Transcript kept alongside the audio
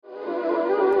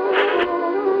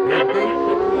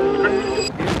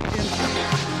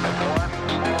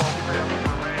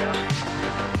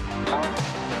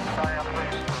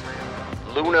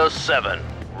Lunar 7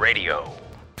 Radio.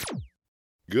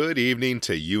 Good evening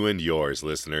to you and yours,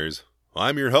 listeners.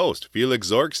 I'm your host,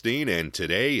 Felix Zorkstein, and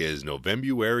today is November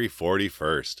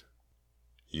 41st.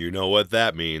 You know what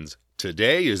that means.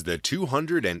 Today is the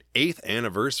 208th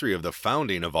anniversary of the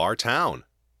founding of our town.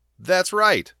 That's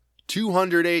right.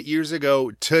 208 years ago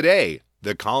today,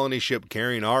 the colony ship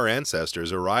carrying our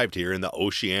ancestors arrived here in the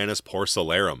Oceanus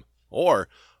Porcelarum, or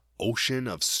Ocean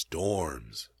of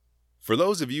Storms. For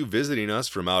those of you visiting us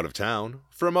from out of town,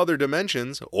 from other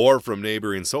dimensions, or from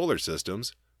neighboring solar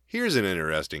systems, here's an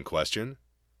interesting question.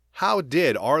 How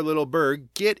did our little bird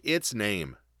get its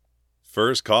name?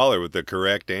 First caller with the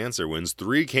correct answer wins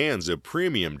 3 cans of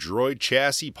premium droid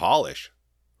chassis polish.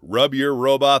 Rub your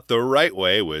robot the right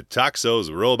way with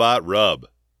Toxo's Robot Rub.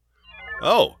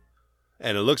 Oh,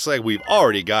 and it looks like we've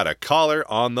already got a caller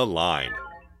on the line.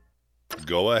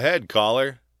 Go ahead,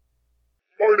 caller.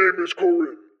 My name is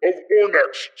Corinne of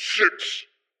Ornax 6,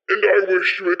 and I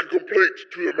wish to make a complaint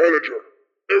to the manager.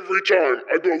 Every time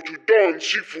I go to Don's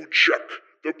Seafood Shack,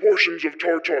 the portions of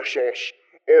tartar sauce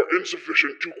are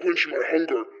insufficient to quench my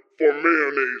hunger for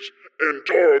mayonnaise and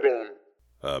tarragon.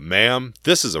 Ma'am,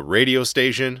 this is a radio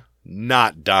station,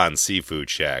 not Don's Seafood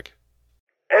Shack.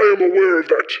 I am aware of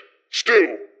that.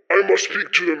 Still, I must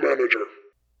speak to the manager.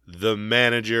 The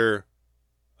manager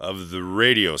of the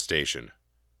radio station?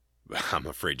 I'm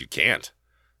afraid you can't.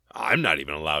 I'm not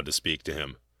even allowed to speak to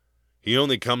him. He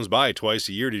only comes by twice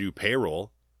a year to do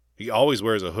payroll. He always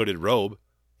wears a hooded robe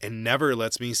and never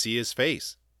lets me see his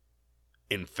face.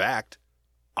 In fact,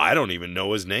 I don't even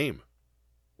know his name.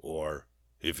 Or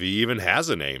if he even has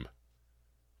a name.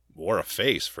 Or a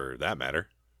face, for that matter.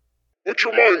 What's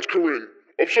your mind, Corinne,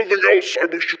 of something else I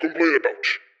wish to complain about?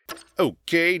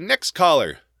 Okay, next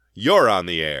caller. You're on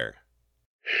the air.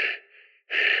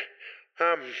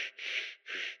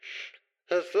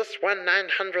 Is this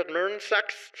 1-900 Moon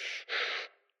Sucks?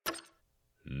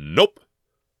 Nope.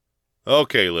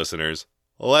 Okay, listeners,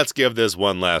 let's give this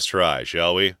one last try,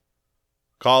 shall we?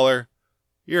 Caller,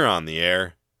 you're on the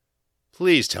air.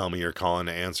 Please tell me you're calling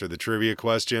to answer the trivia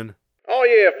question. Oh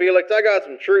yeah, Felix, I got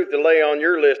some truth to lay on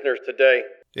your listeners today.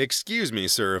 Excuse me,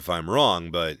 sir, if I'm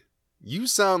wrong, but you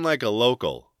sound like a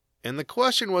local, and the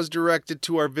question was directed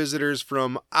to our visitors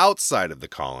from outside of the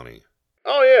colony.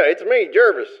 Oh yeah, it's me,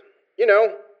 Jervis. You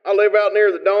know, I live out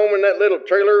near the dome in that little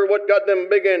trailer what got them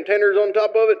big antennas on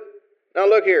top of it. Now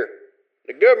look here,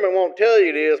 the government won't tell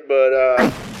you this, but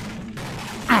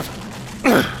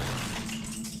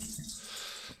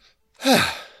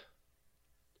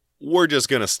We're just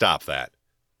gonna stop that.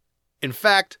 In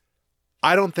fact,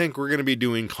 I don't think we're gonna be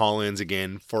doing call-ins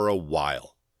again for a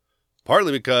while.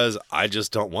 Partly because I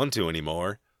just don't want to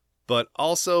anymore, but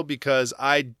also because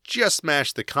I just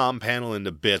smashed the comm panel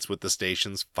into bits with the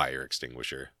station's fire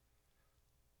extinguisher.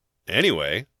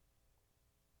 Anyway,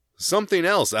 something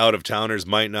else out-of-towners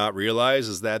might not realize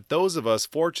is that those of us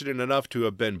fortunate enough to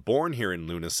have been born here in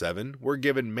Luna 7 were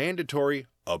given mandatory,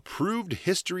 approved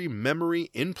history memory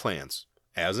implants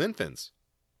as infants.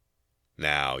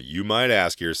 Now, you might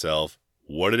ask yourself,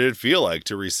 what did it feel like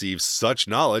to receive such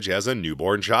knowledge as a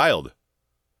newborn child?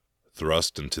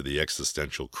 Thrust into the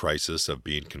existential crisis of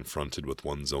being confronted with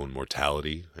one's own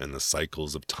mortality and the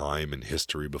cycles of time and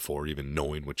history before even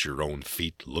knowing what your own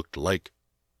feet looked like?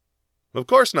 Of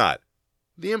course not.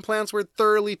 The implants were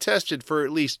thoroughly tested for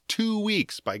at least 2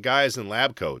 weeks by guys in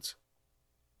lab coats.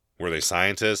 Were they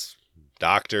scientists?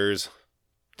 Doctors?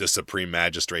 The Supreme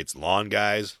Magistrate's lawn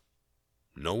guys?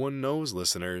 No one knows,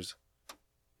 listeners.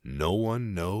 No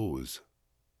one knows.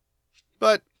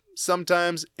 But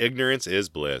sometimes ignorance is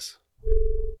bliss.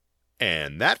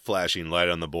 And that flashing light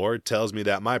on the board tells me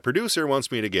that my producer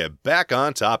wants me to get back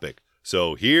on topic.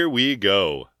 So here we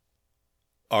go.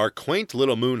 Our quaint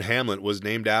little moon hamlet was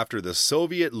named after the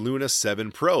Soviet Luna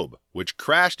 7 probe, which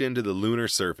crashed into the lunar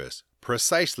surface,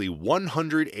 precisely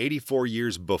 184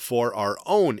 years before our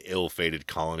own ill-fated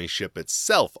colony ship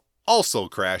itself also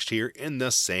crashed here in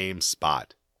the same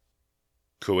spot.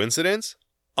 Coincidence?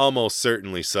 Almost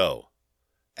certainly so,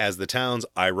 as the town's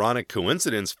ironic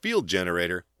coincidence field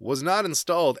generator was not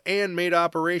installed and made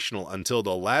operational until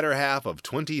the latter half of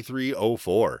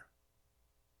 2304.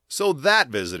 So that,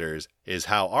 visitors, is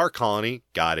how our colony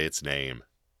got its name.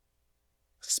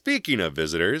 Speaking of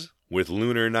visitors, with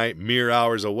Lunar Night mere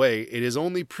hours away, it is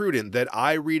only prudent that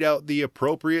I read out the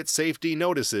appropriate safety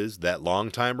notices that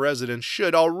longtime residents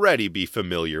should already be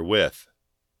familiar with.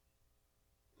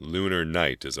 Lunar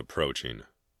Night is approaching.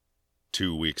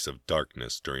 2 weeks of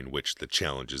darkness during which the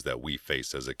challenges that we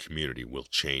face as a community will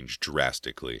change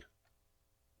drastically.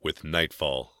 With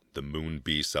nightfall, the moon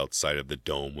beasts outside of the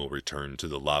dome will return to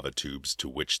the lava tubes to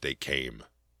which they came,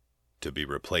 to be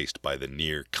replaced by the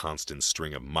near-constant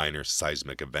string of minor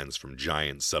seismic events from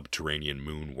giant subterranean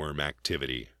moonworm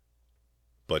activity.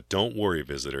 But don't worry,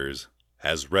 visitors,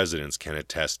 as residents can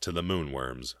attest to the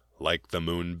moonworms, like the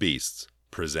moon beasts,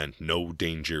 present no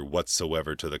danger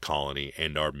whatsoever to the colony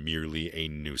and are merely a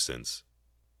nuisance.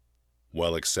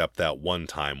 Well, except that one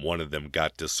time one of them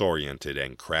got disoriented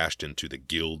and crashed into the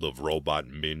Guild of Robot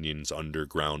Minions'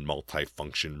 underground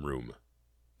multifunction room.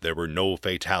 There were no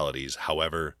fatalities,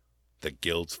 however. The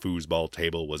Guild's foosball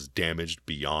table was damaged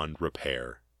beyond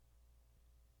repair.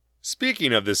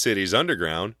 Speaking of the city's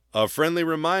underground, a friendly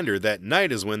reminder that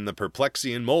night is when the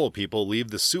Perplexian mole people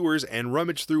leave the sewers and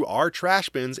rummage through our trash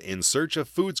bins in search of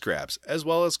food scraps, as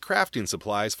well as crafting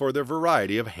supplies for their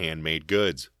variety of handmade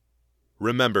goods.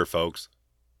 Remember, folks,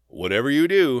 whatever you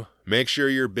do, make sure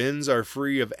your bins are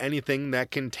free of anything that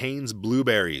contains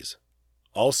blueberries.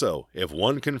 Also, if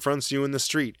one confronts you in the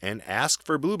street and asks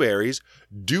for blueberries,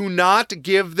 do not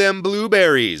give them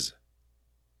blueberries.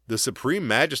 The Supreme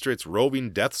Magistrate's roving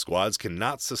death squads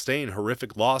cannot sustain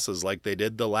horrific losses like they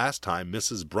did the last time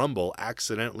Mrs. Brumble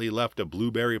accidentally left a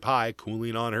blueberry pie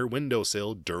cooling on her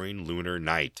windowsill during Lunar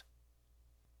Night.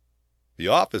 The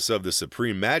Office of the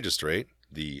Supreme Magistrate,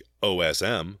 the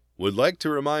OSM, would like to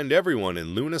remind everyone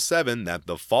in Luna 7 that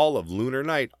the fall of Lunar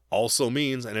Night also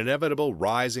means an inevitable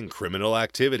rise in criminal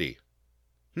activity.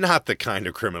 Not the kind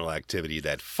of criminal activity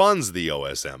that funds the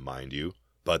OSM, mind you,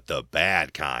 but the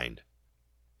bad kind.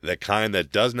 The kind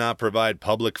that does not provide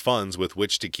public funds with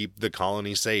which to keep the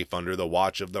colony safe under the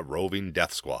watch of the roving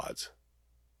death squads.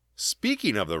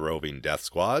 Speaking of the roving death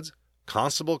squads,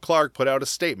 Constable Clark put out a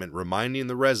statement reminding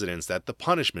the residents that the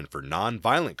punishment for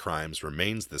non-violent crimes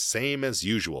remains the same as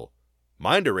usual: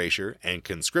 mind erasure and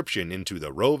conscription into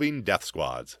the roving death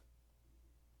squads.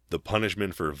 The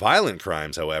punishment for violent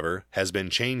crimes, however, has been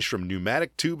changed from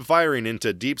pneumatic tube firing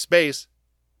into deep space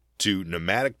to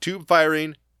pneumatic tube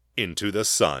firing into the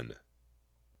sun.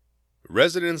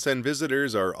 Residents and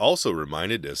visitors are also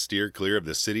reminded to steer clear of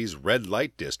the city's red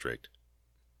light district.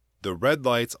 The red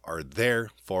lights are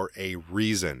there for a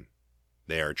reason.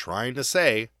 They are trying to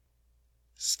say,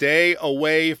 stay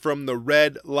away from the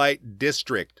red light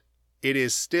district. It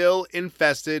is still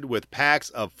infested with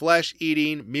packs of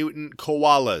flesh-eating mutant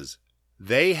koalas.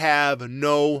 They have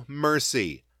no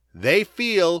mercy. They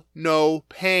feel no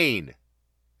pain.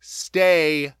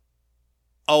 Stay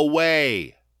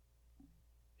away.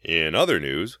 In other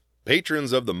news,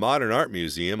 patrons of the Modern Art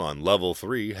Museum on Level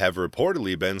 3 have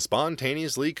reportedly been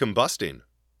spontaneously combusting.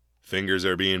 Fingers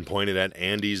are being pointed at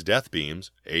Andy's Death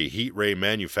Beams, a heat ray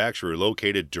manufacturer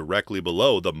located directly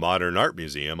below the Modern Art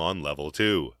Museum on Level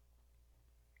 2.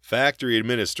 Factory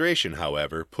administration,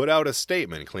 however, put out a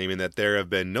statement claiming that there have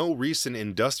been no recent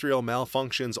industrial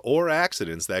malfunctions or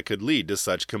accidents that could lead to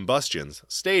such combustions,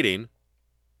 stating,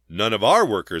 "None of our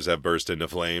workers have burst into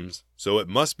flames, so it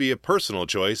must be a personal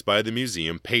choice by the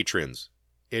museum patrons.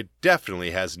 It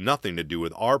definitely has nothing to do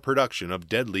with our production of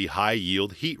deadly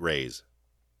high-yield heat rays.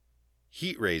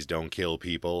 Heat rays don't kill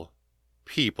people.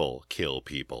 People kill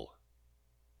people.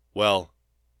 Well,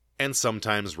 and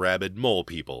sometimes rabid mole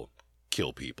people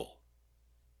kill people."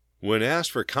 When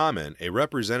asked for comment, a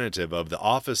representative of the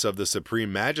Office of the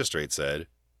Supreme Magistrate said,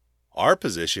 "Our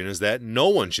position is that no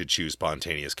one should choose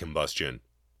spontaneous combustion.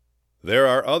 There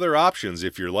are other options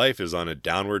if your life is on a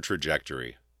downward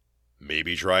trajectory.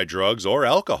 Maybe try drugs or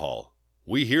alcohol.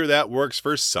 We hear that works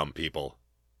for some people."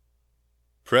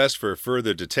 Pressed for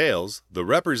further details, the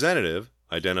representative,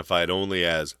 identified only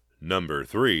as Number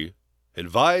 3,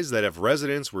 advised that if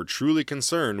residents were truly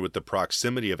concerned with the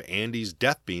proximity of Andy's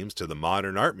Death Beams to the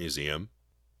Modern Art Museum,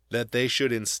 that they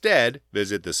should instead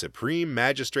visit the Supreme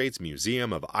Magistrate's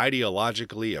Museum of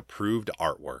Ideologically Approved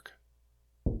Artwork.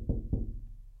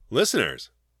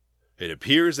 Listeners, it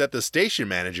appears that the station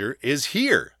manager is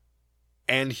here,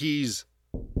 and he's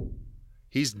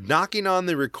knocking on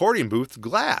the recording booth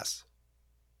glass.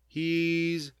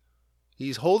 He's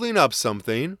holding up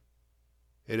something.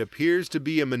 It appears to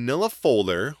be a manila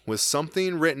folder with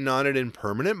something written on it in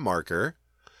permanent marker.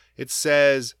 It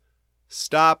says,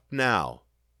 "Stop now."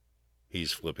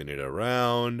 He's flipping it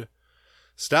around.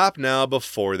 "Stop now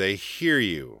before they hear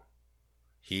you."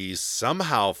 He's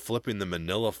somehow flipping the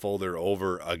manila folder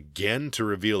over again to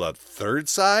reveal a third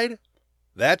side?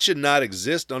 That should not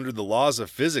exist under the laws of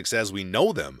physics as we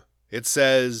know them. It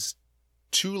says,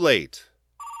 "Too late."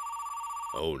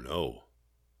 Oh no.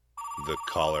 The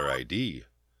caller ID.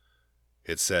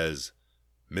 It says,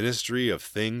 Ministry of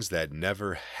Things That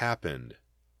Never Happened.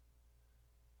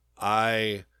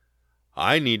 I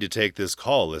need to take this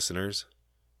call, listeners.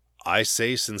 I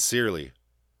say sincerely,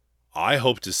 I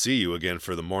hope to see you again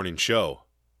for the morning show,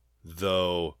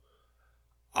 though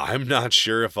I'm not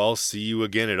sure if I'll see you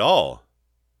again at all.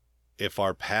 If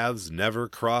our paths never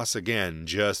cross again,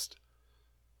 just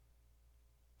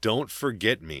don't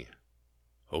forget me,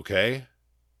 okay?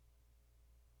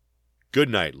 Good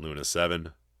night, Luna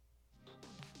 7.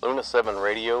 Luna 7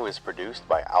 Radio is produced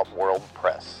by Outworld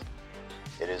Press.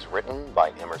 It is written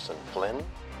by Emerson Flynn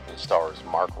and stars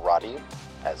Mark Roddy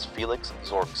as Felix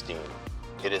Zorgstein.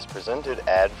 It is presented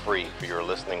ad-free for your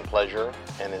listening pleasure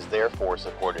and is therefore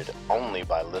supported only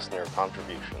by listener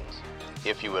contributions.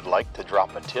 If you would like to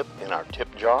drop a tip in our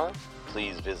tip jar,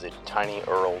 please visit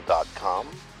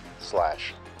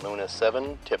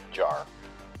tinyurl.com/Luna7tipjar.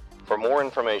 For more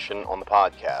information on the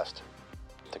podcast,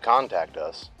 to contact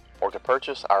us, or to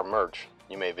purchase our merch,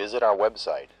 you may visit our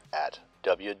website at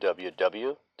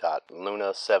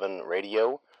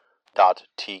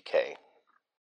www.luna7radio.tk.